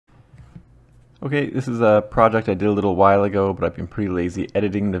Okay, this is a project I did a little while ago, but I've been pretty lazy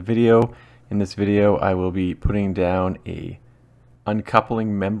editing the video. In this video, I will be putting down a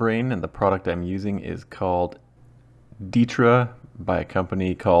uncoupling membrane, and the product I'm using is called Ditra by a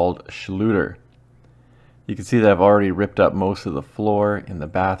company called Schluter. You can see that I've already ripped up most of the floor in the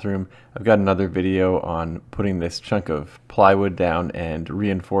bathroom. I've got another video on putting this chunk of plywood down and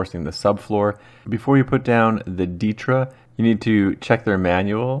reinforcing the subfloor. Before you put down the Ditra, you need to check their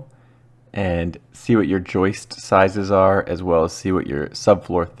manual and see what your joist sizes are, as well as see what your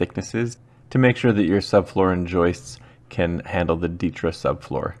subfloor thickness is, to make sure that your subfloor and joists can handle the Ditra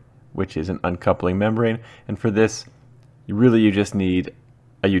subfloor, which is an uncoupling membrane. And for this, you just need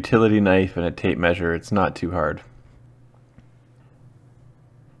a utility knife and a tape measure. It's not too hard.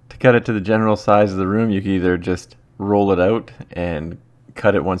 To cut it to the general size of the room, you can either just roll it out and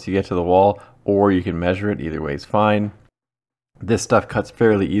cut it once you get to the wall, or you can measure it. Either way is fine. This stuff cuts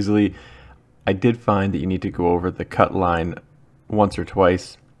fairly easily. I did find that you need to go over the cut line once or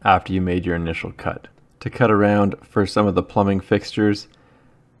twice after you made your initial cut. To cut around for some of the plumbing fixtures,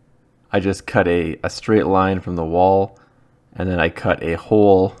 I just cut a straight line from the wall, and then I cut a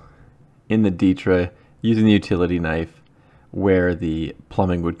hole in the Ditra using the utility knife where the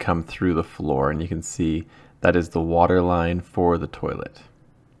plumbing would come through the floor, and you can see that is the water line for the toilet.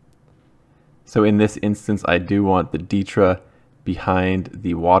 So in this instance, I do want the Ditra behind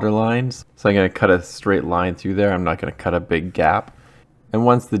the water lines, so I'm going to cut a straight line through there. I'm not going to cut a big gap, and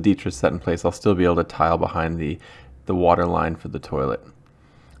once the Ditra is set in place, I'll still be able to tile behind the water line for the toilet.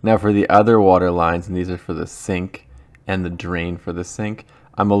 Now for the other water lines, and these are for the sink and the drain for the sink,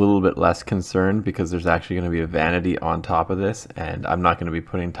 I'm a little bit less concerned because there's actually going to be a vanity on top of this, and I'm not going to be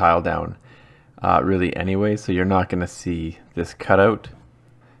putting tile down really anyway, so you're not going to see this cutout.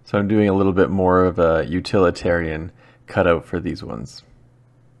 So I'm doing a little bit more of a utilitarian cutout for these ones.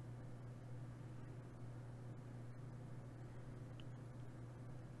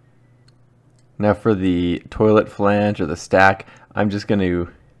 Now for the toilet flange or the stack, I'm just going to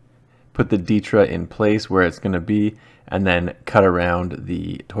put the Ditra in place where it's going to be and then cut around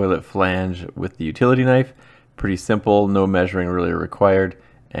the toilet flange with the utility knife. Pretty simple, no measuring really required,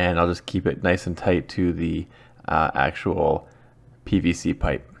 and I'll just keep it nice and tight to the actual PVC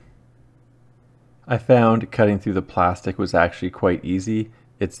pipe. I found cutting through the plastic was actually quite easy.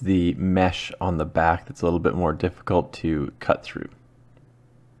 It's the mesh on the back that's a little bit more difficult to cut through.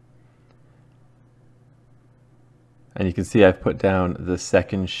 And you can see I've put down the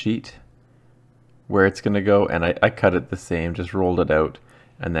second sheet where it's going to go, and I cut it the same, just rolled it out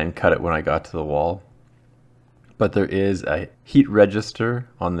and then cut it when I got to the wall. But there is a heat register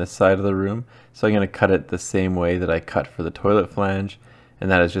on this side of the room, so I'm going to cut it the same way that I cut for the toilet flange, and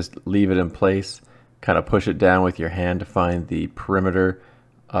that is just leave it in place, kind of push it down with your hand to find the perimeter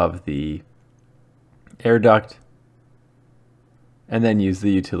of the air duct, and then use the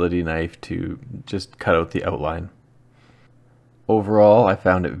utility knife to just cut out the outline. Overall, I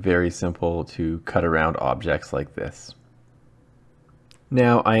found it very simple to cut around objects like this.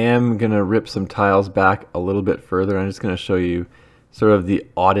 Now I am going to rip some tiles back a little bit further. I'm just going to show you sort of the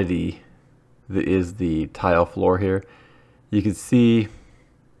oddity that is the tile floor here. You can see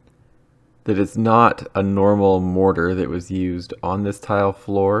that it's not a normal mortar that was used on this tile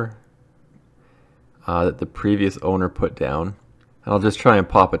floor that the previous owner put down. And I'll just try and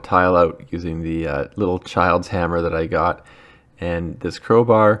pop a tile out using the little child's hammer that I got and this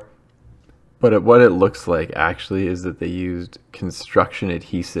crowbar. But what it looks like actually is that they used construction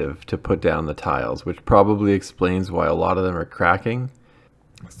adhesive to put down the tiles, which probably explains why a lot of them are cracking.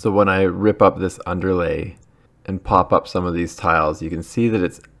 So when I rip up this underlay and pop up some of these tiles, you can see that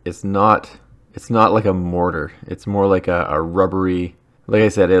it's not like a mortar. It's more like a rubbery, like I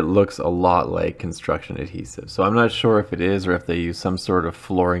said, it looks a lot like construction adhesive. So I'm not sure if it is or if they use some sort of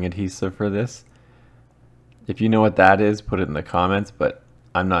flooring adhesive for this. If you know what that is, put it in the comments, but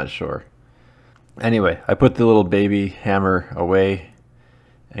I'm not sure. Anyway, I put the little baby hammer away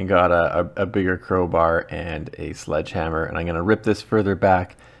and got a bigger crowbar and a sledgehammer, and I'm going to rip this further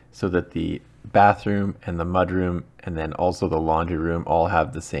back so that the bathroom and the mudroom and then also the laundry room all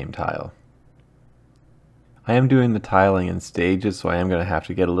have the same tile. I am doing the tiling in stages, so I am going to have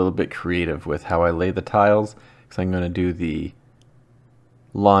to get a little bit creative with how I lay the tiles, because I'm going to do the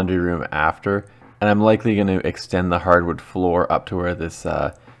laundry room after, and I'm likely going to extend the hardwood floor up to where this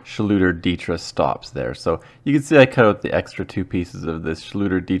Schluter Ditra stops there. So you can see I cut out the extra 2 pieces of this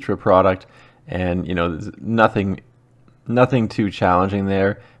Schluter Ditra product, and you know, there's nothing too challenging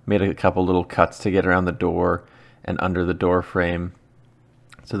there. Made a couple little cuts to get around the door and under the door frame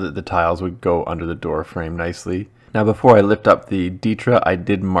so that the tiles would go under the door frame nicely. Now before I lift up the Ditra, I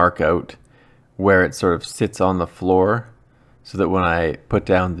did mark out where it sort of sits on the floor, so that when I put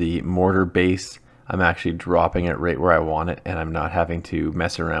down the mortar base, I'm actually dropping it right where I want it and I'm not having to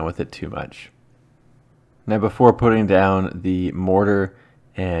mess around with it too much. Now before putting down the mortar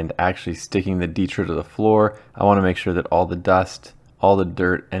and actually sticking the Ditra to the floor, I want to make sure that all the dust, all the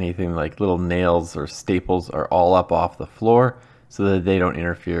dirt, anything like little nails or staples are all up off the floor so that they don't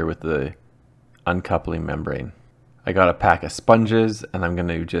interfere with the uncoupling membrane. I got a pack of sponges and I'm going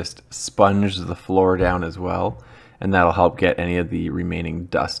to just sponge the floor down as well, and that'll help get any of the remaining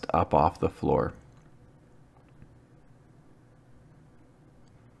dust up off the floor.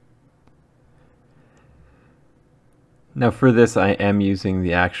 Now for this I am using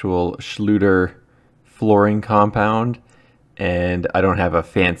the actual Schluter flooring compound, and I don't have a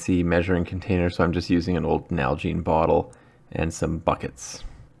fancy measuring container, so I'm just using an old Nalgene bottle and some buckets.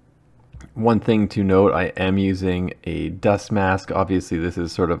 One thing to note, I am using a dust mask. Obviously this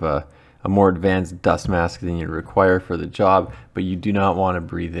is sort of a more advanced dust mask than you require for the job, but you do not want to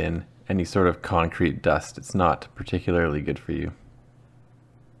breathe in any sort of concrete dust. It's not particularly good for you.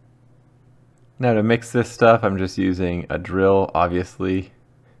 Now to mix this stuff, I'm just using a drill, obviously.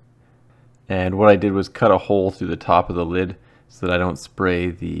 And what I did was cut a hole through the top of the lid so that I don't spray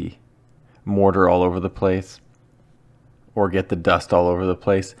the mortar all over the place or get the dust all over the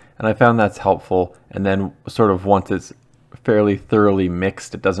place. And I found that's helpful. And then sort of once it's fairly thoroughly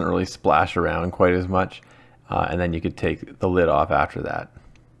mixed, it doesn't really splash around quite as much. And then you could take the lid off after that.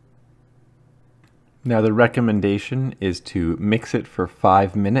 Now the recommendation is to mix it for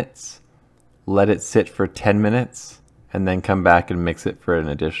 5 minutes. Let it sit for 10 minutes and then come back and mix it for an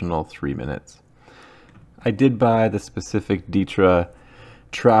additional 3 minutes. I did buy the specific Ditra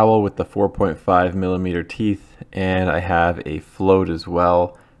trowel with the 4.5 millimeter teeth, and I have a float as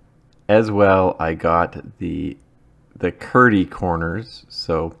well. As well, I got the curdy corners.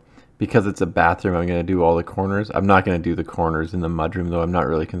 So because it's a bathroom, I'm going to do all the corners. I'm not going to do the corners in the mudroom though. I'm not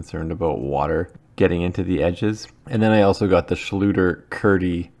really concerned about water getting into the edges. And then I also got the Schluter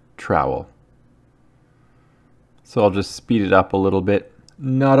curdy trowel. So I'll just speed it up a little bit.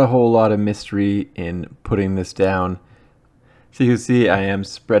 Not a whole lot of mystery in putting this down. So you can see I am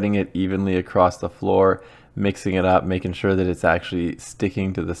spreading it evenly across the floor, mixing it up, making sure that it's actually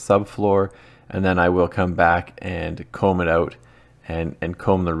sticking to the subfloor, and then I will come back and comb it out and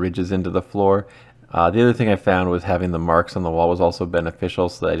comb the ridges into the floor. The other thing I found was having the marks on the wall was also beneficial,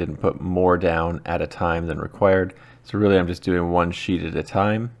 so that I didn't put more down at a time than required. So really I'm just doing one sheet at a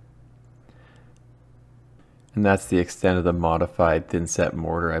time. And that's the extent of the modified thin set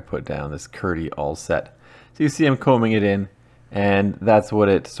mortar I put down, this curdy all set. So you see I'm combing it in, and that's what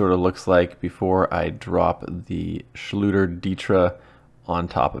it sort of looks like before I drop the Schluter Ditra on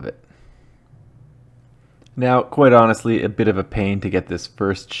top of it. Now, quite honestly, a bit of a pain to get this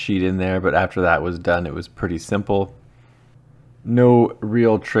first sheet in there, but after that was done, it was pretty simple. No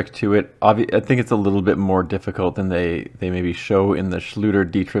real trick to it. I think it's a little bit more difficult than they maybe show in the Schluter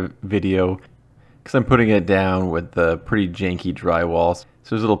Ditra video, because I'm putting it down with the pretty janky drywall. So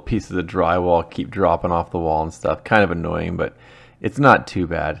there's little pieces of drywall keep dropping off the wall and stuff. Kind of annoying, but it's not too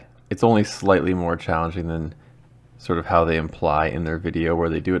bad. It's only slightly more challenging than sort of how they imply in their video, where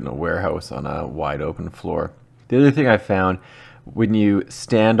they do it in a warehouse on a wide open floor. The other thing I found, when you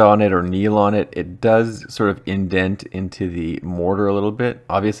stand on it or kneel on it, it does sort of indent into the mortar a little bit.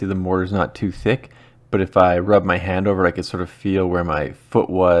 Obviously the mortar's not too thick, but if I rub my hand over it, I could sort of feel where my foot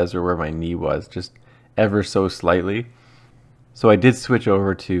was or where my knee was, just ever so slightly. So I did switch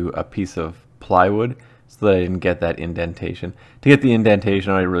over to a piece of plywood so that I didn't get that indentation. To get the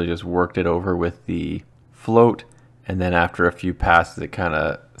indentation, I really just worked it over with the float, and then after a few passes, it kind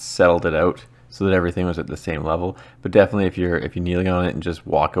of settled it out so that everything was at the same level. But definitely if you're kneeling on it and just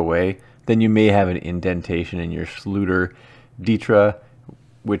walk away, then you may have an indentation in your Schluter Ditra,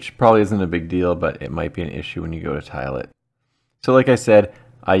 which probably isn't a big deal, but it might be an issue when you go to tile it. So like I said,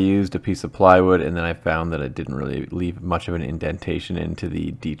 I used a piece of plywood, and then I found that it didn't really leave much of an indentation into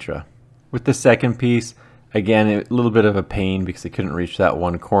the Ditra. With the second piece, again, a little bit of a pain because I couldn't reach that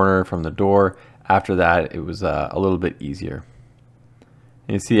one corner from the door. After that, it was a little bit easier.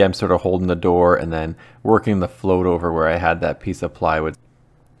 And you see I'm sort of holding the door and then working the float over where I had that piece of plywood.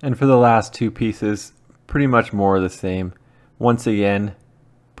 And for the last two pieces, pretty much more of the same. Once again,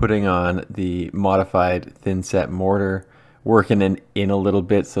 putting on the modified thin set mortar, working it in a little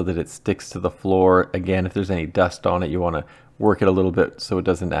bit so that it sticks to the floor. Again, if there's any dust on it, you want to work it a little bit so it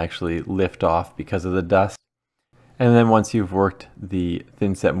doesn't actually lift off because of the dust. And then once you've worked the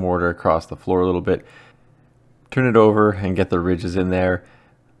thin set mortar across the floor a little bit, turn it over and get the ridges in there.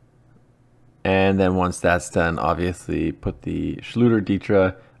 And then once that's done, obviously put the Schluter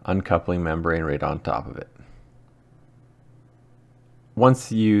Ditra uncoupling membrane right on top of it.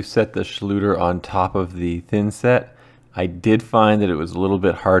 Once you set the Schluter on top of the thin set, I did find that it was a little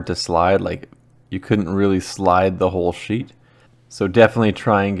bit hard to slide, like you couldn't really slide the whole sheet. So definitely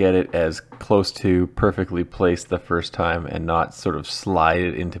try and get it as close to perfectly placed the first time and not sort of slide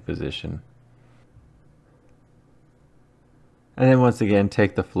it into position. And then once again,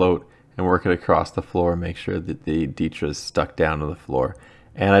 take the float and work it across the floor, make sure that the Ditra is stuck down to the floor.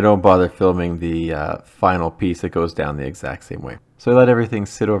 And I don't bother filming the final piece that goes down the exact same way. So I let everything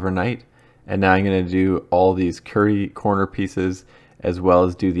sit overnight, and now I'm going to do all these curdy corner pieces as well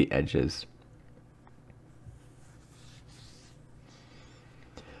as do the edges.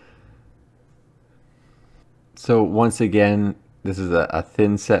 So once again, this is a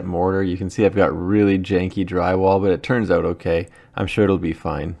thin set mortar. You can see I've got really janky drywall, but it turns out okay. I'm sure it'll be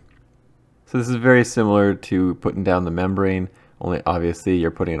fine. So this is very similar to putting down the membrane, only obviously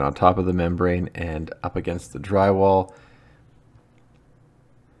you're putting it on top of the membrane and up against the drywall.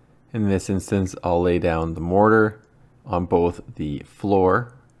 In this instance, I'll lay down the mortar on both the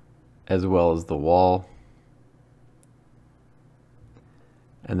floor as well as the wall.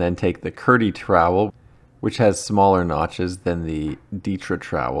 And then take the Kurdi trowel, which has smaller notches than the Ditra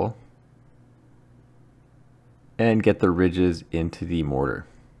trowel, and get the ridges into the mortar.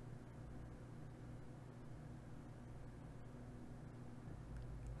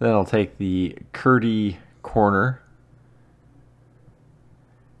 Then I'll take the Kurdi corner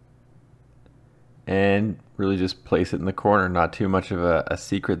and really just place it in the corner. Not too much of a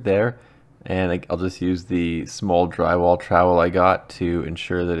secret there. And I'll just use the small drywall trowel I got to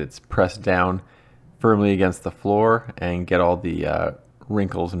ensure that it's pressed down firmly against the floor and get all the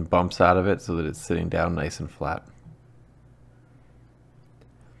wrinkles and bumps out of it so that it's sitting down nice and flat.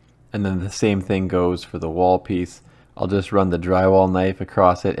 And then the same thing goes for the wall piece. I'll just run the drywall knife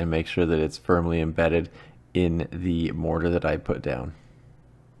across it and make sure that it's firmly embedded in the mortar that I put down.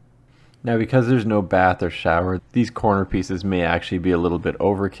 Now, because there's no bath or shower, these corner pieces may actually be a little bit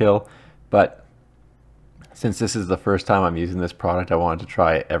overkill, but since this is the first time I'm using this product, I wanted to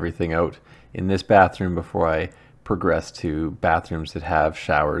try everything out in this bathroom before I progress to bathrooms that have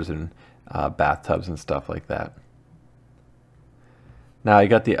showers and bathtubs and stuff like that. Now I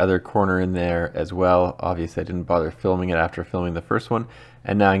got the other corner in there as well. Obviously I didn't bother filming it after filming the first one,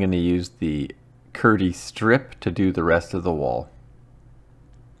 and now I'm going to use the Kurdi strip to do the rest of the wall.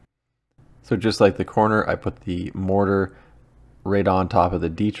 So just like the corner, I put the mortar right on top of the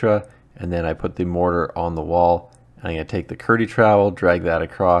Ditra, and then I put the mortar on the wall. And I'm going to take the Kurdi trowel, drag that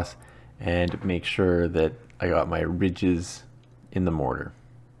across, and make sure that I got my ridges in the mortar.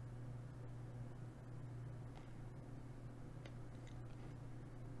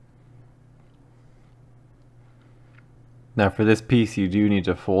 Now for this piece, you do need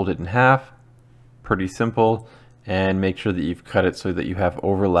to fold it in half. Pretty simple. And make sure that you've cut it so that you have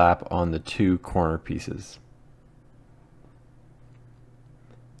overlap on the two corner pieces.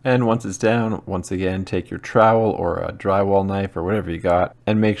 And once it's down, once again, take your trowel or a drywall knife or whatever you got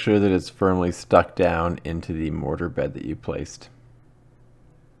and make sure that it's firmly stuck down into the mortar bed that you placed.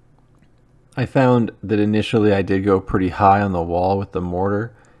 I found that initially I did go pretty high on the wall with the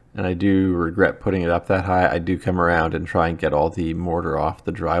mortar, and I do regret putting it up that high. I do come around and try and get all the mortar off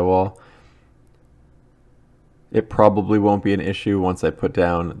the drywall. It probably won't be an issue once I put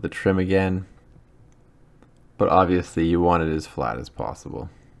down the trim again, but obviously you want it as flat as possible.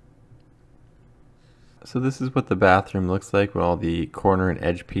 So this is what the bathroom looks like when all the corner and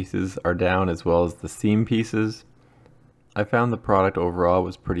edge pieces are down, as well as the seam pieces. I found the product overall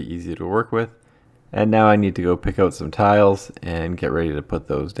was pretty easy to work with, and now I need to go pick out some tiles and get ready to put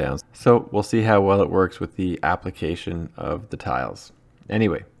those down. So we'll see how well it works with the application of the tiles.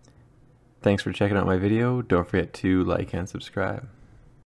 Anyway, thanks for checking out my video. Don't forget to like and subscribe.